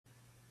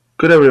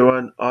Good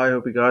everyone. I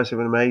hope you guys have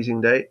an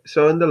amazing day.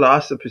 So in the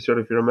last episode,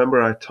 if you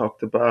remember, I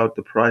talked about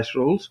the price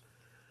rules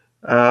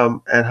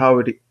and how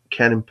it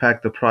can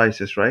impact the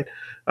prices, right?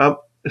 Um,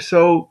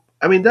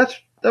 that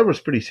was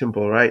pretty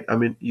simple, right? I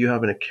mean, you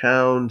have an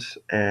account,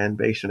 and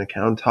based on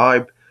account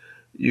type,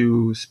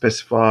 you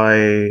specify,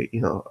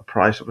 a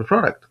price of a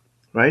product,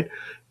 right?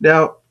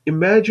 Now,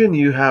 imagine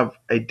you have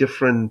a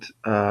different,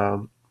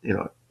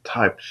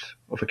 types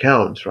of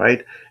accounts,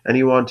 right? And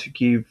you want to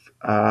give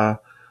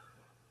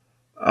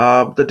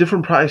the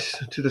different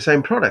price to the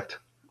same product.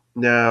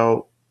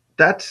 Now,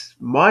 that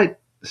might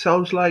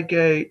sounds like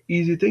a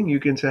easy thing. You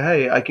can say,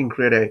 hey, I can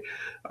create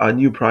a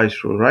new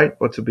price rule, right?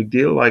 What's a big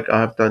deal? Like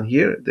I've done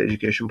here, the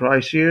education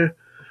price here.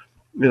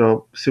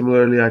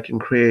 Similarly, I can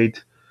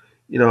create,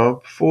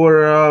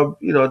 for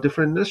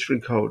different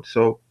industry code.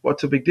 So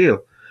what's a big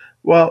deal?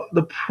 Well,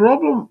 the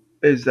problem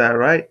is that,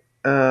 right?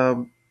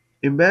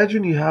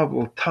 Imagine you have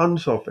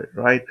tons of it,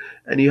 right?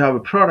 And you have a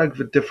product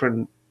with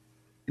different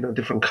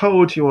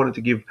codes. You wanted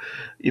to give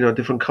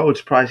different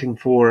codes pricing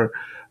for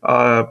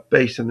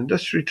based on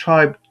industry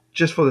type,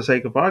 just for the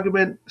sake of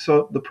argument.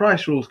 So the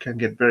price rules can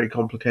get very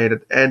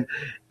complicated, and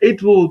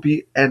it will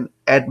be an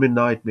admin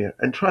nightmare.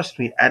 And trust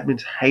me,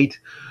 admins hate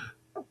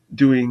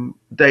doing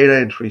data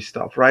entry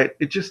stuff, right?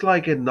 It's just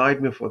like a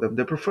nightmare for them.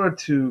 They prefer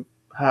to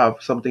have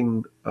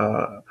something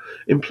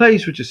in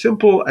place which is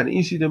simple and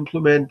easy to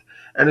implement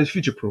and is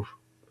future proof,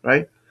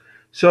 right?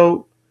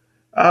 So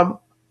um,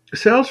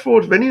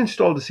 Salesforce, when you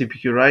install the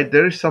CPQ, right,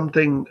 there is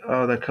something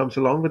that comes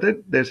along with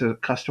it. There's a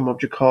custom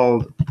object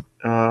called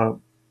uh,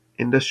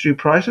 industry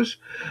prices.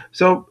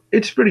 So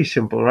it's pretty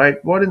simple,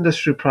 right? What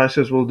industry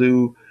prices will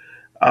do,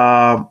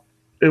 um,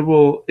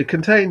 it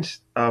contains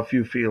a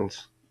few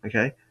fields.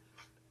 Okay,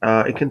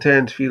 it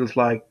contains fields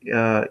like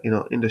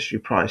industry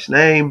price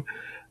name,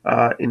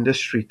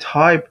 industry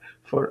type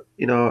for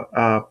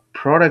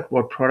product.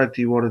 What product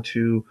do you want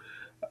to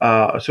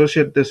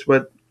associate this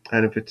with,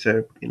 and if it's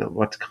a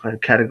what kind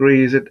of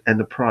category is it, and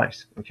the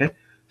price. Okay,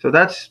 so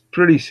that's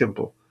pretty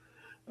simple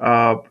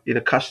in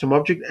a custom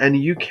object,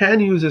 and you can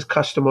use this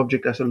custom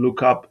object as a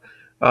lookup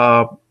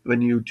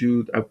when you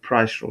do a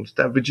price rules,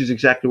 that which is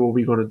exactly what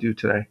we're going to do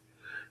today.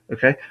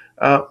 Okay,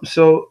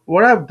 so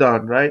what I've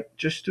done, right,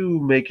 just to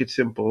make it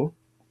simple,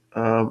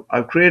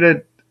 I've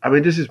created, I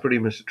mean, this is pretty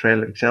much a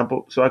trailer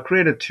example. So I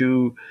created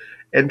two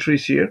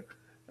entries here.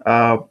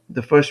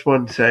 The first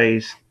one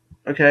says,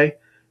 okay,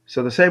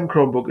 so the same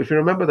Chromebook. If you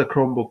remember the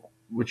Chromebook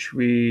which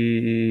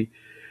we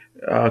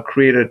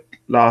created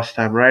last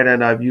time, right?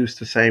 And I've used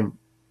the same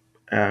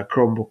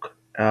Chromebook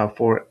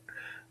for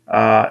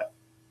uh,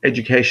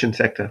 education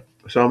sector.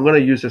 So I'm going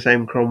to use the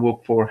same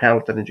Chromebook for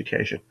health and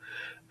education.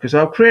 Because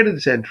I've created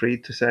this entry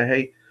to say,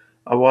 hey,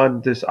 I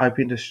want this IP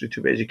industry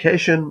to be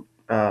education.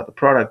 The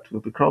product will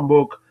be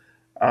Chromebook,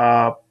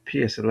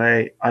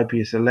 PSLA,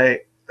 IPSLA,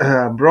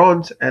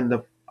 bronze, and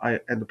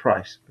the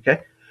price.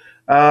 Okay.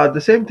 The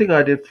same thing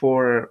I did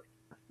for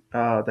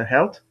the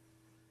health.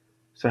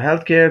 So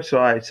healthcare.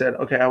 So I said,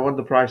 okay, I want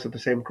the price of the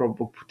same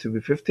Chromebook to be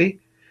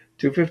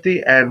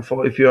 250, and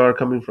for if you are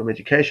coming from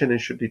education, it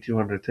should be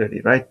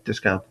 230, right?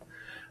 Discount.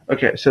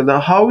 Okay, so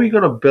now how are we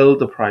going to build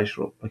the price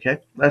rule? Okay,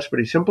 that's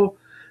pretty simple.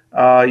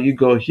 You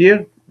go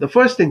here. The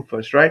first thing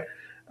first, right?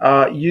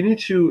 You need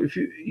to, if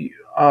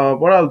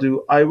what I'll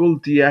do, I will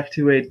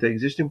deactivate the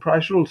existing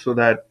price rule so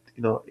that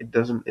it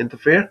doesn't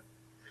interfere.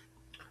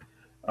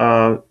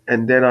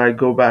 And then I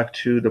go back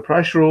to the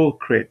price rule,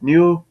 create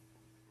new.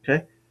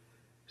 Okay,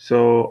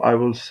 so I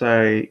will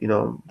say,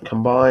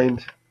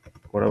 combined,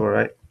 whatever,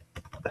 right?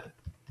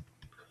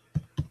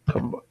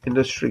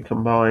 Industry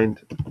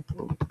combined,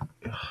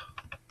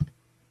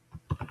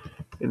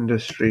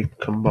 industry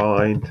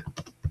combined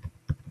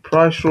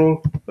price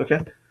rule. Okay.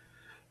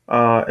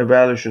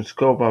 Evaluation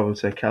scope, I will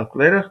say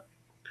calculator.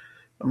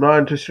 I'm not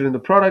interested in the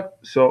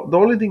product. So the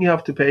only thing you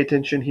have to pay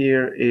attention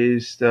here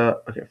is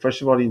okay,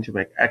 first of all, you need to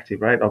make active,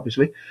 right?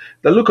 Obviously,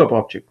 the lookup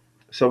object.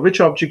 So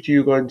which object are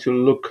you going to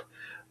look?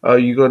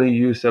 You're going to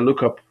use the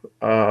lookup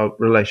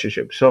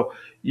relationship. So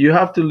you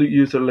have to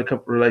use the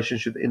lookup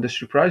relationship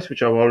industry price,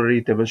 which I've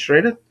already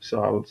demonstrated.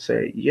 So I will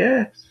say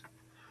yes.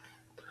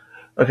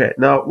 Okay,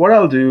 now what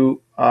I'll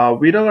do,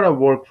 we're not going to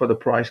work for the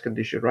price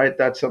condition, right?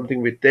 That's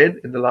something we did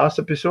in the last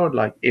episode,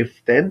 like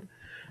if then.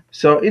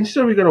 So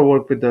instead, we're going to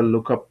work with the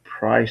lookup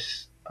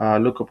price,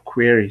 lookup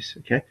queries.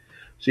 Okay.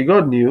 So you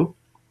go new,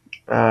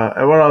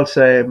 and what I'll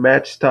say,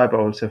 match type, I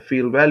will say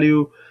field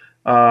value,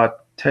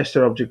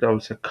 tester object, I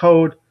will say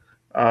code,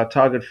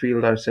 target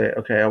field, I'll say,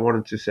 okay, I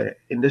wanted to say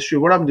industry.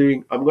 What I'm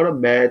doing, I'm going to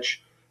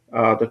match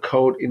the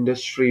code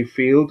industry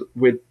field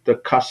with the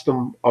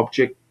custom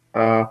object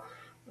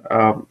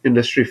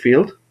industry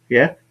field.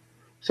 Yeah.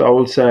 So I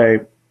will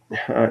say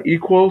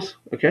equals,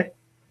 okay.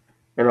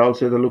 And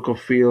also the lookup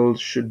field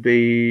should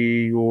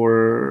be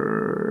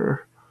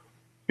your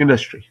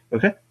industry.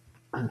 Okay.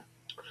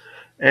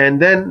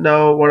 And then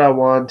now what I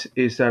want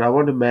is that I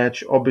want to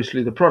match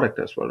obviously the product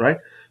as well, right?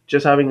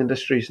 Just having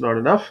industry is not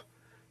enough.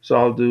 So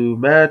I'll do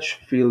match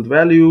field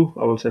value.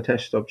 I will say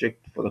test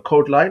object for the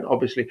code line.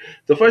 Obviously,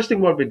 the first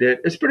thing what we did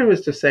is pretty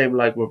much the same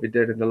like what we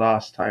did in the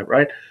last time,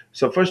 right?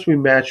 So first we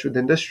match with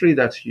industry.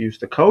 That's use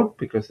the code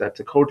because that's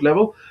a code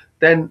level.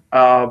 Then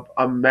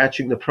I'm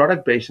matching the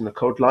product based on the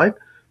code line.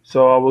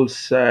 So I will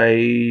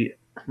say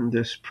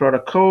this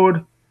product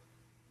code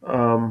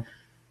um,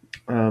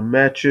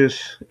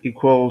 matches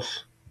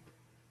equals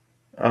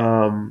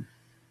um,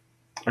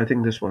 I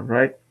think this one,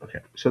 right? Okay,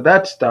 so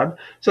that's done.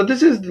 So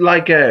this is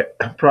like a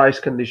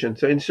price condition.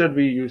 So instead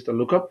we use the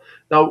lookup.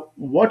 Now,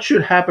 what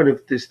should happen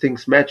if this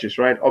things matches,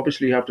 right?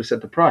 Obviously, you have to set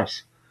the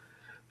price.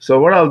 So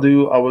what I'll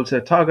do, I will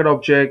say target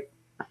object,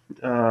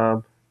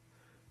 um,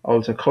 I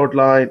will say code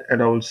line,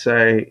 and I will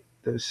say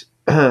this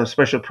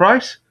special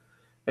price,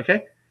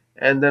 okay?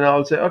 And then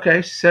I'll say,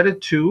 okay, set it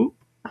to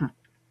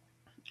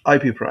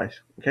IP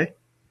price, okay?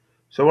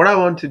 So what I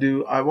want to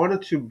do, I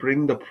wanted to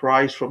bring the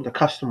price from the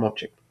custom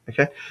object,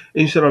 okay,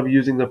 instead of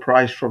using the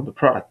price from the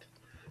product.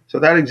 So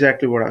that's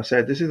exactly what I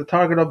said. This is the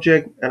target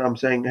object, and I'm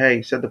saying,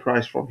 hey, set the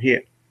price from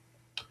here.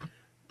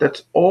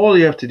 That's all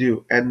you have to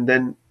do. And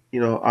then,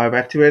 I've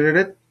activated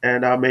it,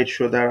 and I made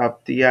sure that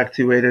I've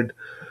deactivated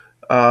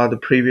the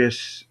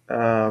previous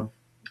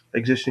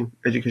existing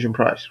education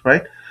price,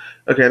 right?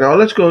 Okay, now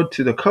let's go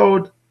to the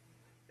code,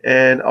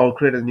 and I'll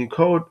create a new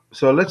code.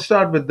 So let's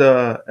start with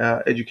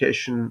the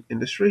education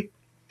industry.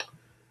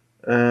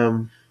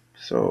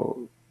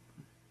 So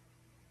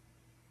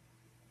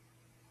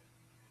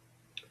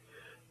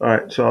all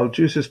right, so I'll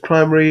choose this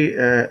primary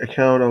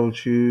account. I will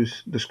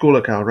choose the school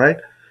account, right,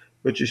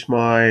 which is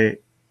my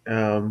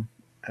um,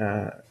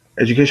 uh,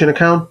 education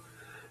account.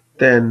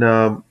 Then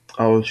I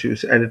will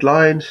choose edit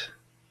lines,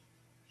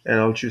 and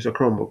I'll choose a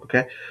Chromebook.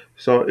 Okay,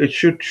 so it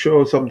should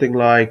show something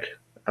like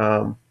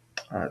doesn't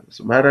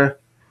matter,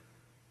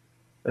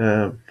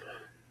 um,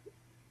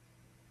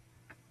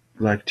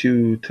 like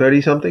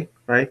 230 something,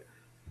 right?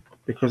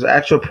 Because the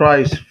actual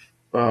price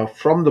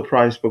from the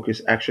price book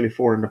is actually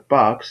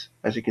 $400,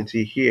 as you can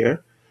see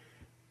here.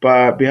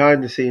 But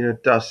behind the scene,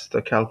 it does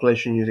the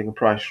calculation using a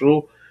price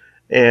rule.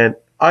 And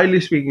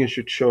ideally speaking, it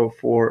should show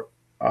for,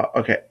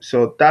 okay,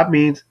 so that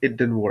means it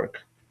didn't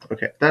work.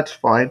 Okay, that's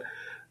fine.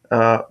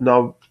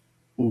 Now,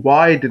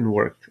 why it didn't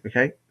work?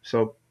 Okay,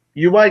 so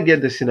you might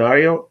get the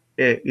scenario,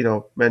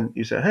 when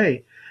you say,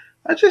 hey,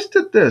 I just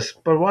did this,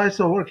 but why it's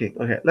not working?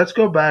 Okay, let's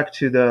go back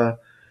to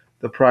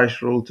the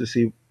price rule to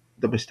see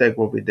the mistake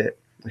what we did.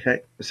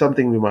 Okay,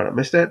 something we might have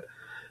missed it.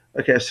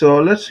 Okay,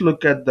 so let's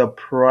look at the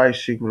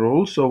pricing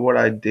rule. So what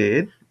I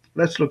did,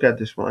 let's look at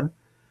this one.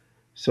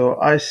 So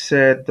I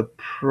said the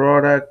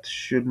product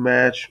should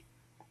match.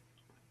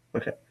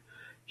 Okay,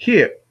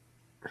 here.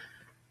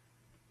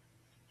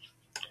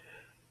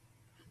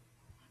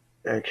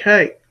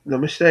 Okay, the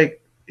mistake,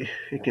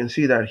 you can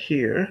see that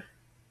here.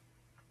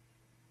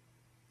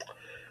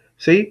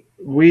 See,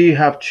 we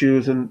have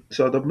chosen,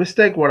 so the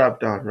mistake what I've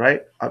done,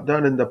 right? I've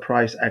done in the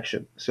price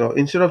action. So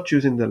instead of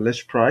choosing the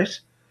list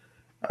price,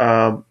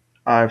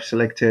 I've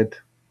selected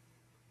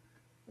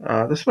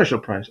the special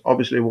price.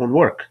 Obviously, it won't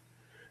work,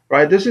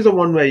 right? This is the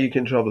one way you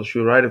can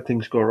troubleshoot, right? If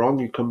things go wrong,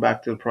 you come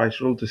back to the price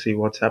rule to see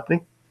what's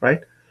happening, right?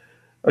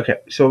 Okay,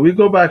 so we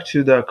go back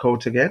to the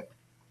codes again,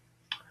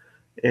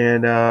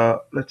 and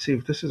let's see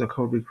if this is a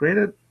code we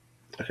created.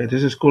 Okay,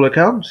 this is school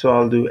account, so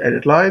I'll do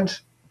edit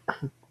lines,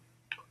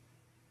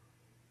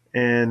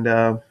 and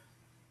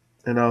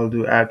I'll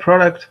do add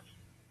product,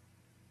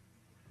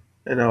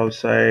 and I'll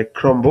say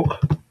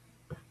Chromebook,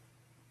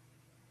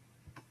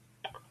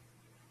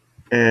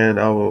 and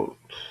I will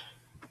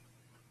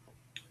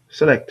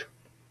select.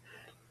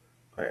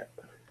 Okay,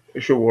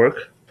 it should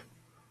work.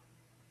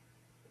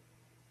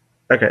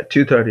 Okay,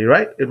 230,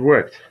 right? It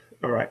worked.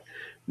 All right.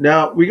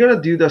 Now we're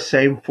gonna do the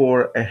same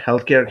for a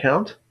healthcare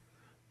account.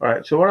 All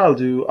right. So what I'll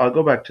do, I'll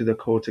go back to the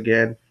codes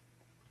again,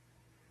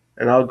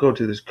 and I'll go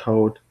to this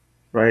code,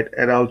 right?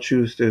 And I'll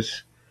choose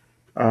this,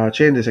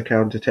 change this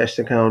account to test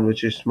account,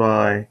 which is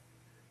my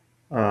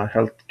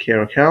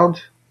healthcare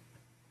account.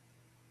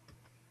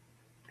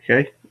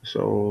 Okay.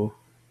 So,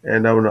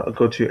 and I will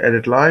go to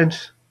edit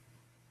lines.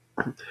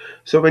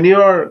 So when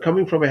you are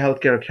coming from a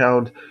healthcare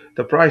account,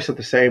 the price of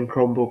the same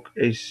Chromebook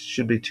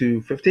should be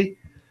 250.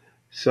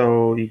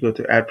 So you go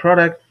to add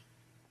product.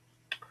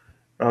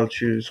 I'll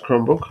choose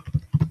Chromebook,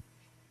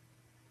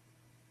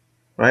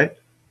 right?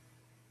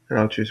 And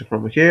I'll choose a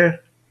Chromebook here,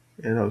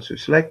 and I'll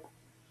choose select.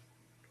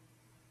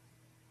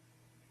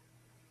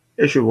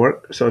 It should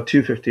work. So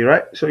 250,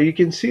 right? So you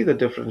can see the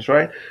difference,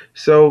 right?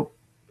 So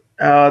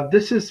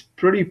this is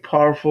pretty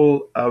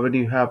powerful when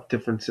you have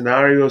different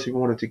scenarios. You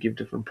wanted to give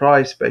different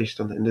price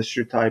based on the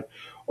industry type,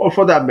 or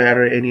for that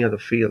matter, any other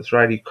fields,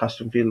 right? You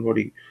custom field,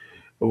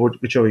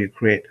 whichever you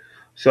create.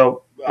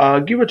 So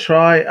give a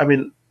try.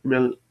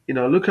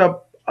 Look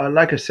up.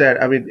 Like I said,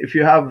 if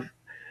you have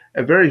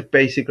a very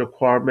basic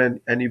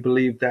requirement and you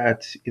believe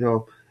that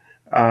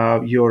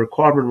your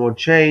requirement won't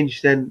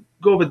change, then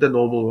go with the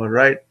normal one,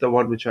 right? The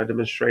one which I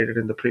demonstrated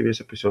in the previous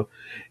episode.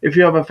 If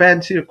you have a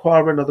fancy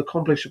requirement or the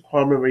complex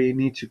requirement where you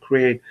need to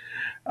create,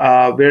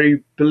 where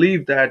you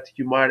believe that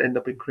you might end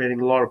up in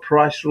creating a lot of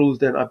price rules,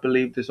 then I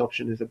believe this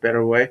option is a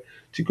better way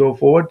to go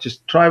forward.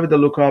 Just try with the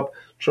lookup,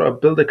 try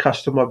build a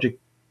custom object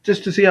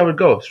just to see how it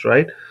goes,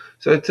 right?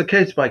 So it's a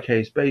case by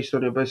case based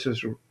on your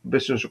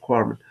business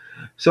requirement.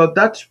 So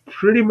that's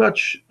pretty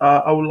much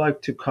I would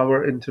like to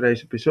cover in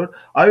today's episode.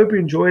 I hope you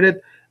enjoyed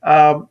it.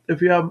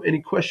 If you have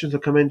any questions or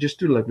comments, just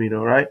do let me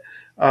know, right?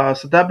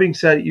 So that being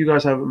said, you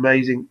guys have an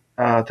amazing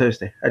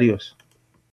Thursday. Adios.